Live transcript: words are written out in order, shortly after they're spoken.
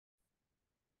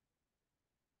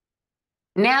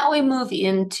Now we move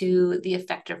into the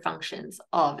effector functions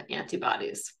of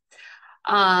antibodies.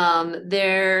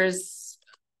 Here's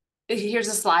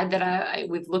a slide that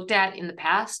we've looked at in the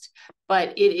past,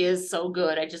 but it is so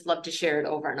good. I just love to share it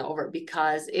over and over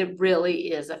because it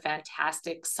really is a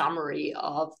fantastic summary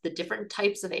of the different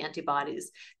types of antibodies,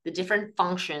 the different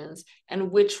functions,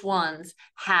 and which ones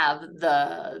have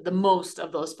the most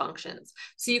of those functions.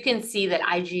 So you can see that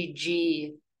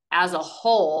IgG as a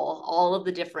whole, all of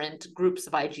the different groups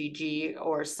of IgG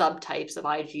or subtypes of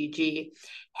IgG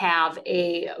have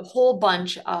a whole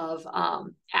bunch of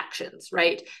actions,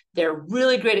 right? They're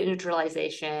really great at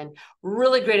neutralization,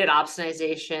 really great at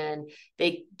opsonization.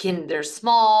 They're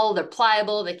small, they're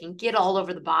pliable, they can get all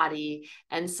over the body.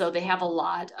 And so they have a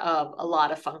lot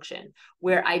of function.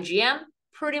 Where IgM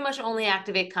pretty much only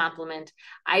activate complement,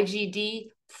 IgD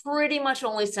pretty much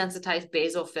only sensitize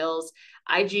basophils,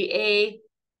 IgA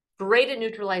great at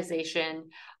neutralization,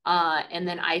 and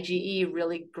then IgE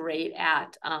really great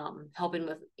at helping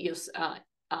with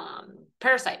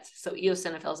parasites, so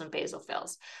eosinophils and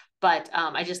basophils. But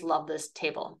I just love this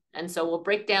table. And so we'll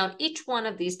break down each one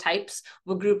of these types.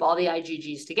 We'll group all the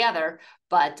IgGs together,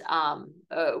 but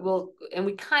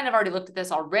we kind of already looked at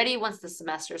this already once the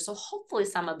semester, so hopefully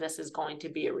some of this is going to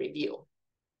be a review.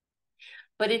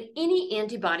 But in any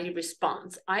antibody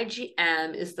response,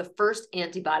 IgM is the first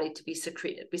antibody to be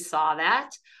secreted. We saw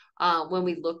that when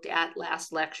we looked at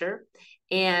last lecture.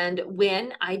 And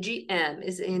when IgM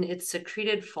is in its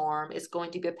secreted form, it's going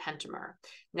to be a pentamer.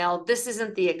 Now, this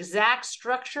isn't the exact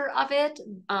structure of it.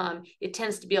 It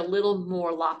tends to be a little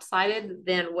more lopsided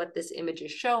than what this image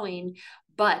is showing,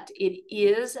 but it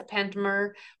is a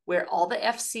pentamer where all the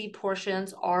Fc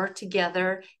portions are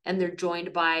together and they're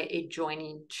joined by a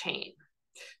joining chain.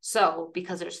 So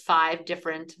because there's 5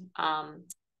 different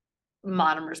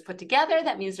monomers put together,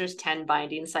 that means there's 10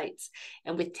 binding sites.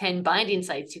 And with 10 binding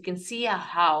sites, you can see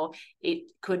how it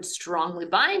could strongly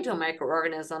bind to a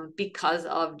microorganism because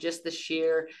of just the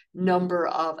sheer number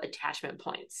of attachment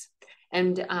points.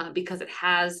 And because it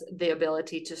has the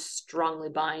ability to strongly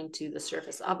bind to the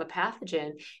surface of a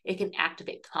pathogen, it can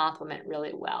activate complement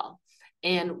really well.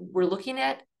 And we're looking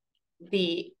at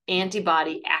the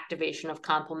antibody activation of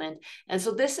complement. And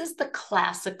so this is the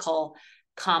classical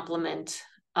complement,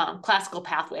 classical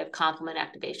pathway of complement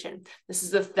activation. This is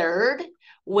the third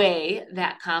way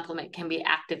that complement can be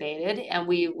activated. And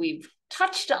we've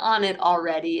touched on it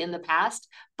already in the past,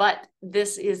 but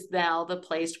this is now the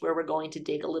place where we're going to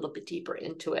dig a little bit deeper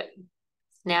into it.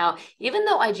 Now, even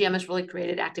though IgM is really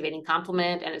great at activating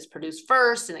complement and it's produced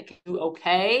first and it can do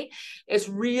okay, it's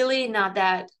really not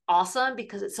that awesome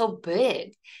because it's so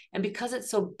big. And because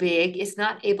it's so big, it's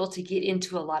not able to get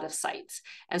into a lot of sites.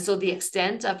 And so the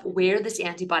extent of where this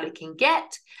antibody can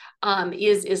get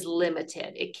is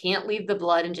limited. It can't leave the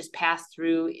blood and just pass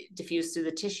through, diffuse through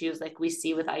the tissues like we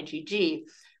see with IgG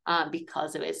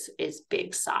because of its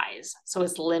big size. So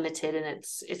it's limited in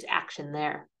its action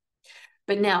there.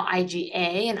 But now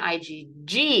IgA and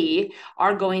IgG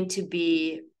are going to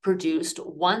be produced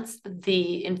once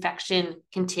the infection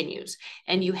continues.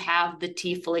 And you have the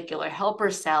T follicular helper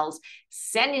cells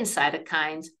sending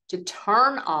cytokines to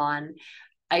turn on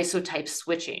isotype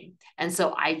switching. And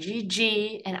so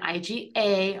IgG and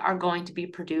IgA are going to be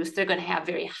produced. They're going to have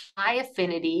very high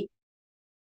affinity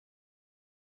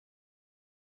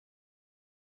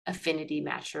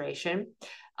maturation.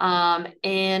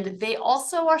 And they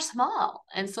also are small.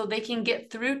 And so they can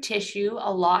get through tissue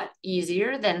a lot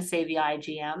easier than, say, the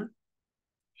IgM.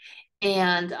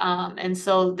 And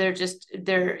so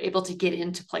they're able to get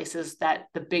into places that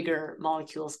the bigger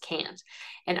molecules can't.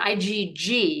 And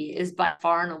IgG is by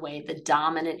far and away the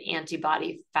dominant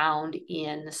antibody found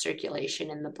in the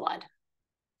circulation in the blood.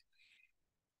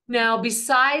 Now,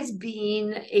 besides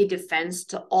being a defense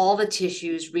to all the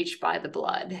tissues reached by the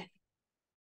blood,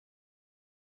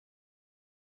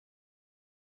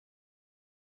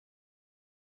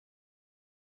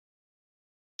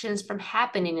 from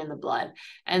happening in the blood.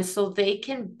 And so they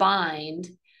can bind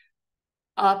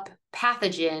up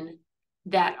pathogen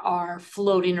that are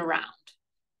floating around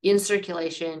in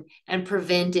circulation and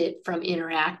prevent it from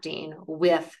interacting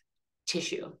with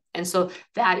tissue. And so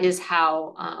that is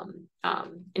how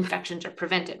infections are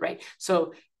prevented, right?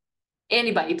 So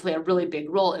antibodies play a really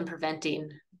big role in preventing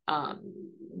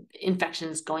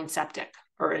infections going septic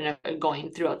or going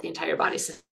throughout the entire body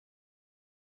system.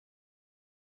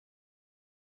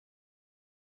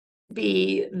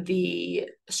 Be the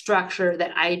structure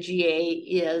that IgA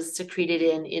is secreted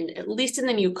in at least in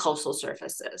the mucosal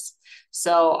surfaces.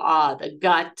 So the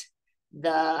gut,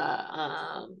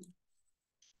 the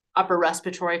upper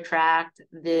respiratory tract,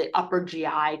 the upper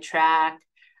GI tract,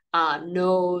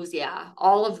 nose, yeah,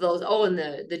 all of those. Oh, and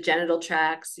the genital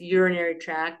tracts, urinary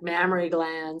tract, mammary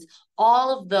glands,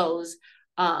 all of those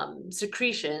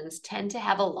secretions tend to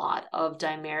have a lot of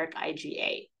dimeric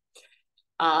IgA.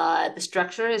 The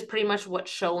structure is pretty much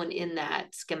what's shown in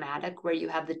that schematic where you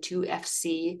have the two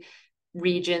FC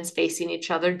regions facing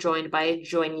each other, joined by a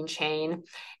joining chain.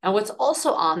 And what's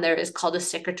also on there is called a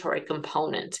secretory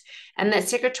component. And that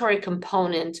secretory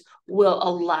component will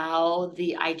allow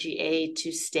the IgA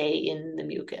to stay in the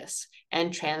mucus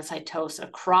and transcytose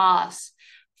across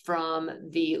from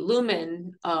the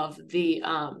lumen of the,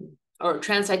 or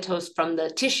transcytose from the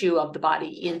tissue of the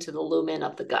body into the lumen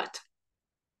of the gut.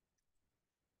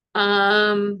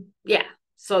 Yeah,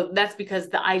 so that's because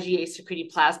the IgA secreting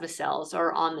plasma cells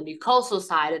are on the mucosal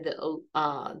side of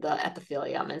the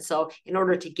epithelium. And so in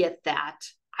order to get that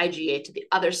IgA to the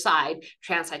other side,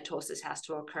 transcytosis has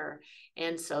to occur.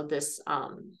 And so this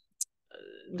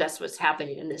that's what's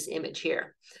happening in this image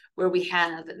here, where we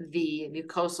have the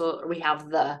mucosal, or we have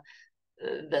the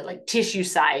like tissue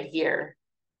side here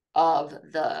of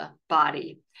the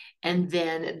body. And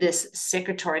then this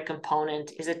secretory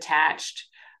component is attached,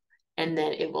 and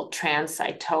then it will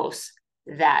transcytose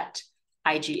that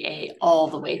IgA all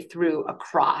the way through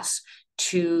across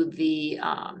to the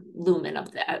lumen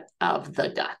of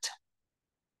the gut.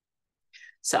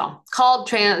 So called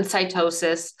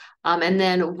transcytosis. And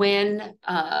then when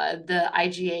the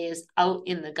IgA is out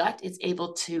in the gut, it's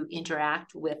able to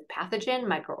interact with pathogen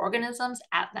microorganisms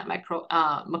at that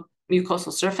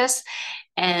mucosal surface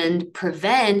and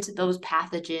prevent those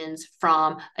pathogens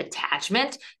from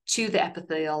attachment to the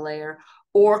epithelial layer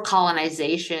or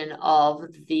colonization of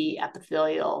the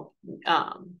epithelial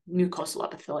mucosal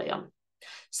epithelium.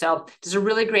 So it does a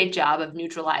really great job of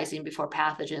neutralizing before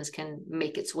pathogens can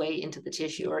make its way into the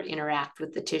tissue or interact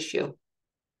with the tissue.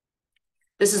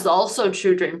 This is also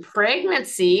true during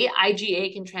pregnancy.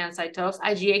 IgA can transcytose.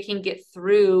 IgA can get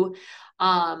through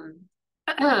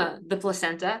the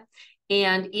placenta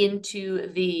and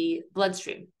into the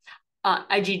bloodstream.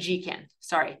 IgG can,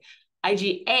 sorry.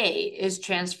 IgA is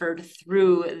transferred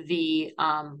through the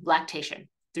lactation,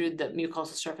 through the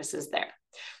mucosal surfaces there.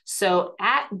 So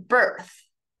at birth,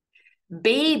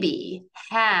 baby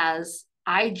has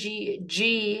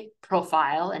IgG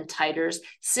profile and titers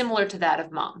similar to that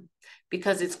of mom,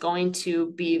 because it's going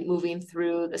to be moving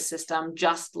through the system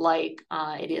just like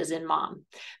it is in mom.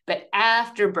 But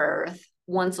after birth,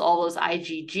 once all those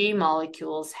IgG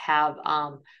molecules have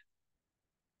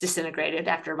disintegrated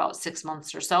after about 6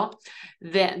 months or so,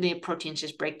 then the proteins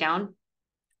just break down.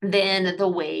 Then the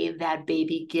way that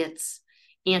baby gets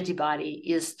antibody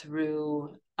is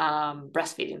through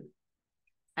breastfeeding.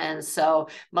 And so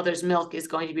mother's milk is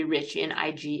going to be rich in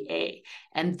IgA.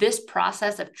 And this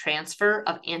process of transfer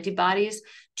of antibodies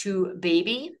to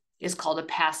baby is called a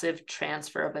passive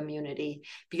transfer of immunity,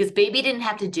 because baby didn't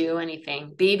have to do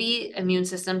anything. Baby immune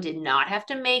system did not have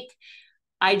to make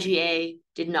IgA,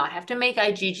 did not have to make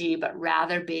IgG, but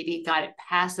rather baby got it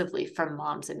passively from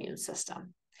mom's immune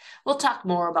system. We'll talk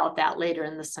more about that later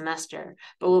in the semester,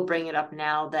 but we'll bring it up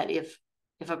now that if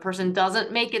a person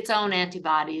doesn't make its own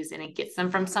antibodies and it gets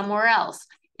them from somewhere else,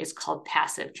 it's called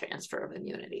passive transfer of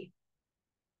immunity.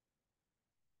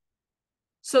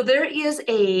 So there is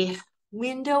a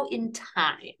window in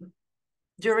time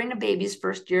during a baby's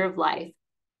first year of life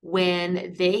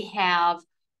when they have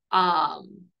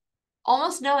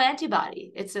almost no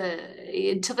antibody.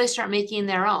 Until they start making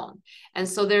their own. And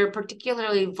so they're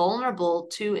particularly vulnerable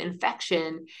to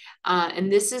infection. And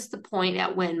this is the point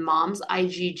at when mom's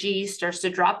IgG starts to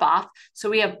drop off. So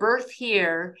we have birth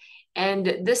here,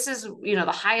 and this is,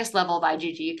 the highest level of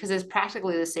IgG because it's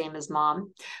practically the same as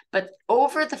mom. But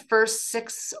over the first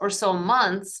 6 or so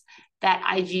months, that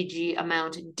IgG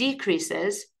amount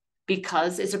decreases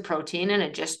because it's a protein and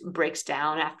it just breaks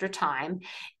down after time.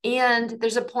 And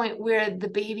there's a point where the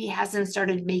baby hasn't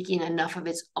started making enough of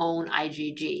its own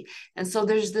IgG. And so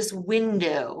there's this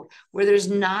window where there's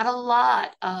not a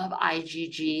lot of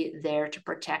IgG there to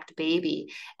protect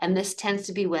baby. And this tends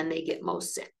to be when they get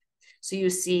most sick. So you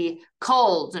see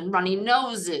colds and runny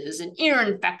noses and ear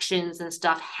infections and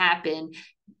stuff happen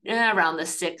around the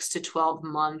 6 to 12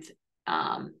 month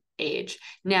age.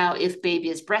 Now, if baby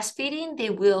is breastfeeding, they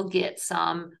will get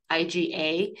some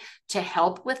IgA to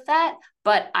help with that,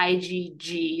 but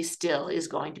IgG still is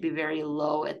going to be very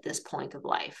low at this point of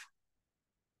life.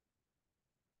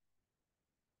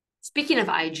 Speaking of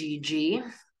IgG,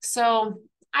 so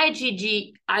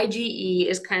IgE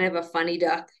is kind of a funny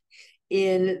duck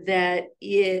in that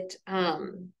it,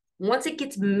 once it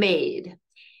gets made,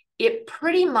 it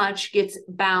pretty much gets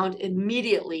bound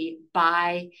immediately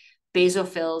by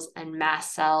basophils and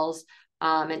mast cells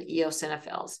and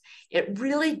eosinophils. It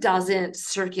really doesn't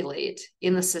circulate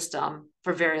in the system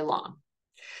for very long.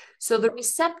 So the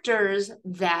receptors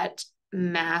that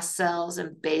mast cells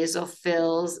and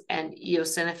basophils and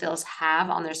eosinophils have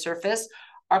on their surface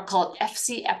are called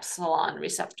Fc epsilon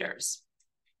receptors.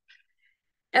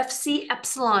 Fc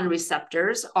epsilon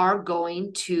receptors are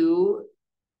going to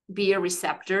be a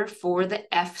receptor for the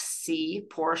Fc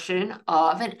portion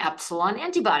of an epsilon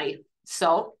antibody.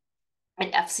 So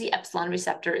an Fc epsilon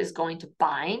receptor is going to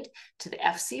bind to the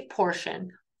Fc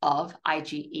portion of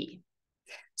IgE.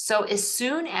 So as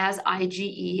soon as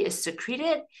IgE is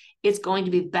secreted, it's going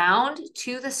to be bound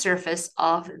to the surface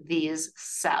of these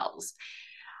cells.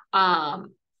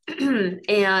 And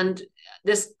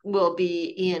this will be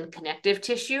in connective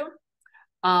tissue,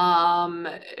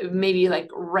 maybe like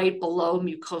right below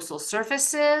mucosal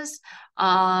surfaces.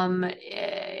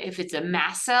 If it's a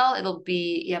mast cell, it'll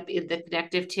be in the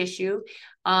connective tissue.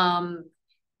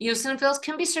 Eosinophils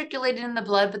can be circulated in the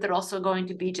blood, but they're also going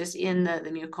to be just in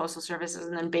the mucosal surfaces,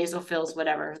 and then basophils,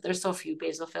 whatever. There's so few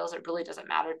basophils, it really doesn't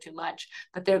matter too much,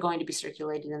 but they're going to be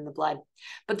circulated in the blood.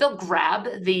 But they'll grab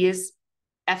these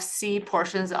Fc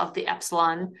portions of the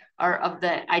epsilon or of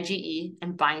the IgE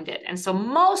and bind it. And so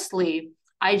mostly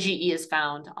IgE is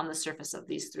found on the surface of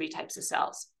these three types of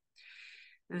cells.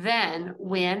 Then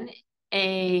when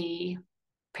a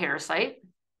parasite,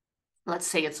 let's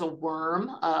say it's a worm,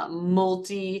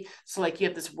 so like you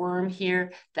have this worm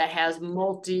here that has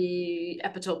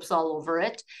multi-epitopes all over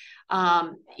it,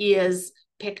 is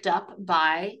picked up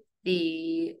by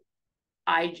the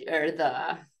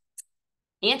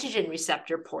antigen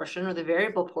receptor portion or the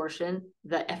variable portion,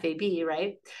 the FAB,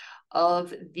 right,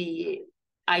 of the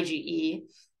IgE,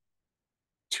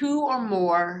 2 or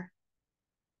more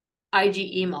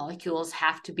IgE molecules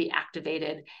have to be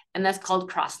activated, and that's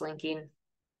called cross-linking.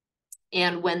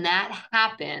 And when that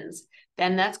happens,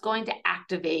 then that's going to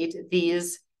activate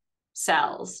these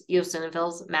cells,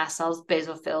 eosinophils, mast cells,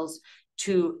 basophils,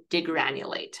 to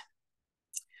degranulate.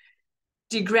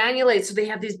 Degranulate, so they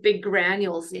have these big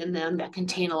granules in them that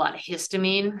contain a lot of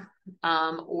histamine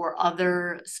or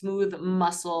other smooth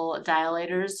muscle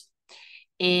dilators.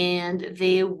 And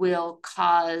they will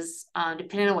cause,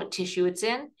 depending on what tissue it's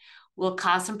in, will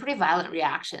cause some pretty violent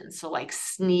reactions. So like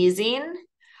sneezing,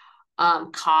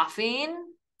 coughing,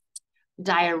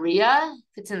 diarrhea,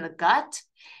 if it's in the gut.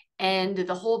 And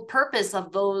the whole purpose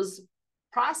of those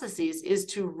processes is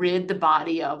to rid the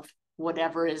body of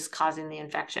whatever is causing the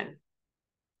infection.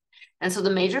 And so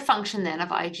the major function then of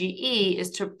IgE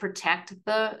is to protect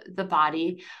the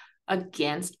body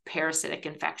against parasitic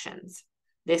infections.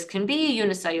 This can be a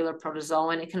unicellular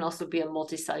protozoan. It can also be a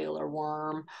multicellular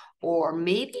worm, or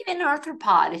maybe even an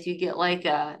arthropod if you get like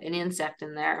an insect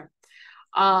in there.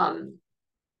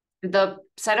 The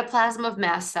cytoplasm of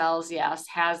mast cells, yes,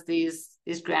 has these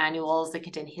granules that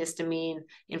contain histamine,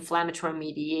 inflammatory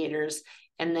mediators.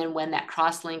 And then when that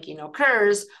cross-linking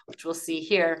occurs, which we'll see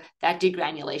here, that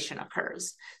degranulation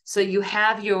occurs. So you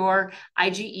have your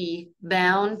IgE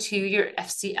bound to your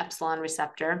Fc epsilon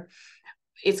receptor.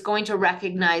 It's going to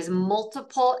recognize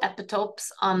multiple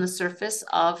epitopes on the surface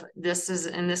of this.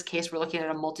 In this case, we're looking at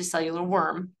a multicellular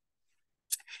worm.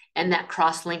 And that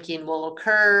cross-linking will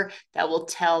occur. That will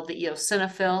tell the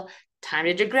eosinophil time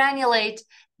to degranulate.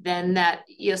 Then that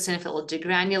eosinophil will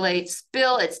degranulate,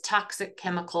 spill its toxic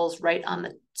chemicals right on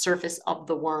the surface of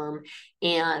the worm,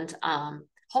 and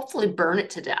hopefully burn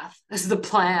it to death is the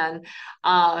plan.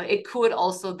 It could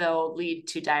also, though, lead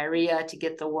to diarrhea to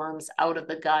get the worms out of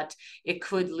the gut. It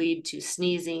could lead to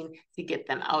sneezing to get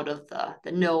them out of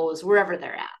the nose, wherever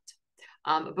they're at.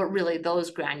 But really, those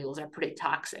granules are pretty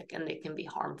toxic, and they can be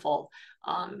harmful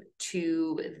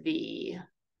to the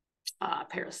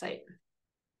parasite.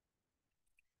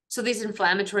 So these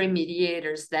inflammatory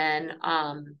mediators then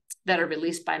that are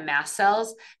released by mast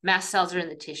cells are in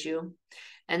the tissue.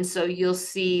 And so you'll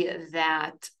see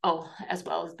that, as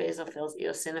well as basophils,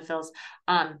 eosinophils,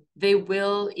 they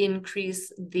will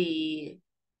increase the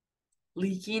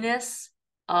leakiness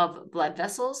of blood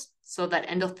vessels, so that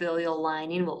endothelial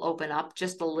lining will open up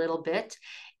just a little bit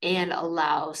and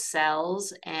allow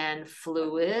cells and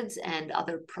fluids and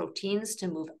other proteins to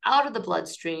move out of the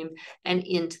bloodstream and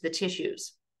into the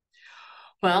tissues.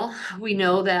 Well, we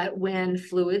know that when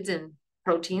fluids and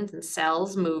proteins and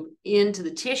cells move into the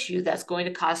tissue, that's going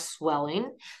to cause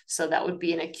swelling. So that would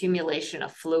be an accumulation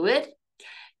of fluid,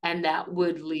 and that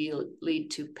would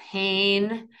lead to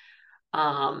pain,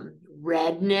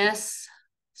 redness,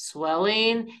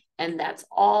 swelling, and that's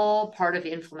all part of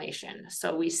inflammation.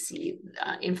 So we see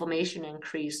inflammation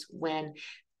increase when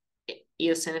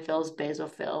eosinophils,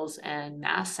 basophils, and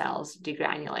mast cells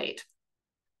degranulate.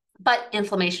 But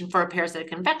inflammation for a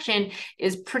parasitic infection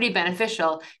is pretty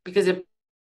beneficial because it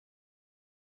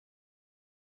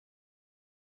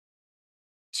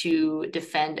to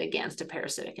defend against a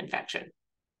parasitic infection.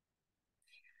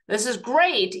 This is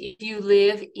great if you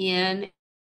live in,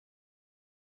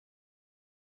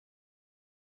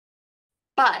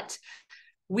 but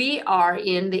we are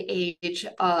in the age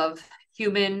of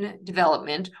human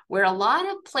development where a lot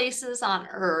of places on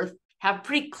Earth have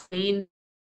pretty clean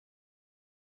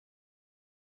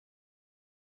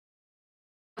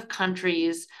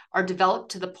countries are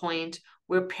developed to the point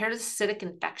where parasitic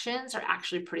infections are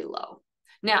actually pretty low.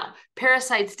 Now,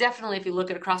 parasites definitely, if you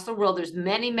look at across the world, there's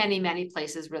many, many, many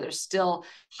places where there's still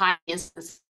high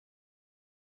instances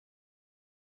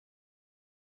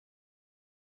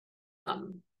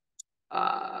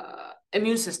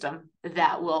immune system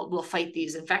that will fight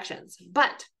these infections.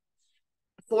 But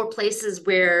for places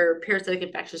where parasitic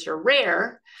infections are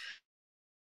rare,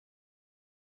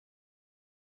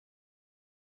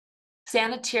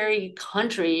 sanitary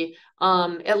country,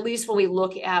 at least when we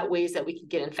look at ways that we can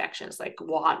get infections like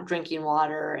drinking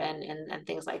water and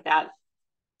things like that.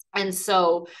 And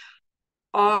so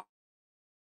our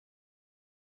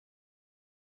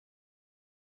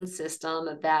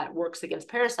system that works against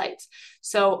parasites.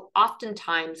 So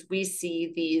oftentimes we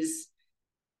see these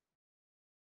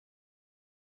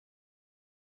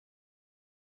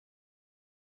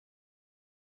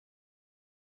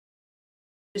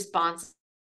response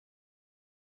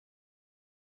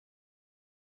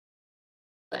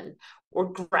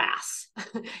or grass,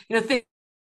 things.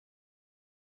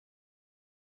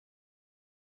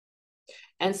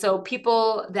 And so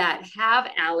people that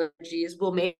have allergies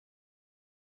will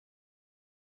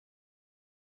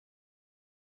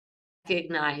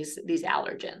recognize these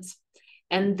allergens.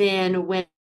 And then when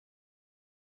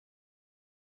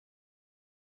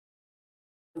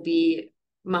be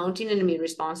mounting an immune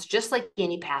response, just like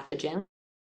any pathogen,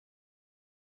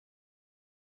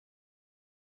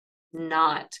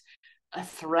 not a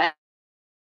threat.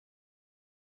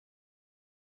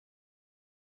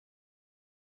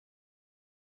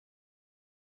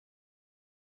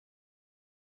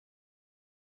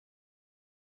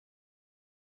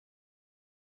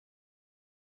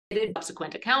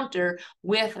 Subsequent encounter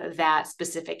with that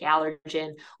specific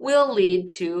allergen will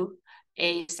lead to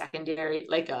a secondary,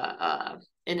 like an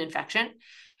infection,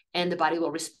 and the body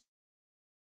will respond.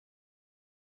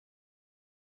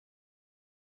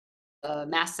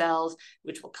 Mast cells,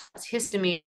 which will cause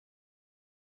histamine.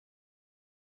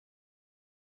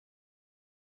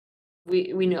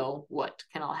 We know what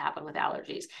can all happen with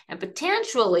allergies. And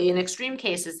potentially, in extreme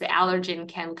cases, the allergen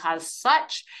can cause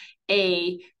such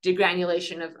a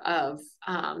degranulation of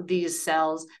these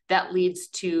cells that leads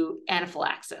to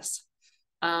anaphylaxis,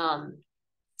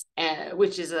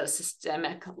 which is a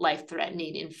systemic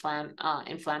life-threatening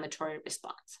inflammatory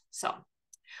response. So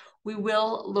we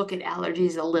will look at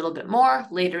allergies a little bit more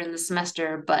later in the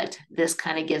semester, but this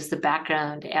kind of gives the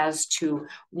background as to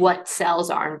what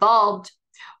cells are involved,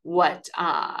 what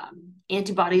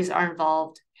antibodies are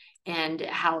involved, and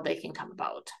how they can come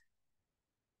about.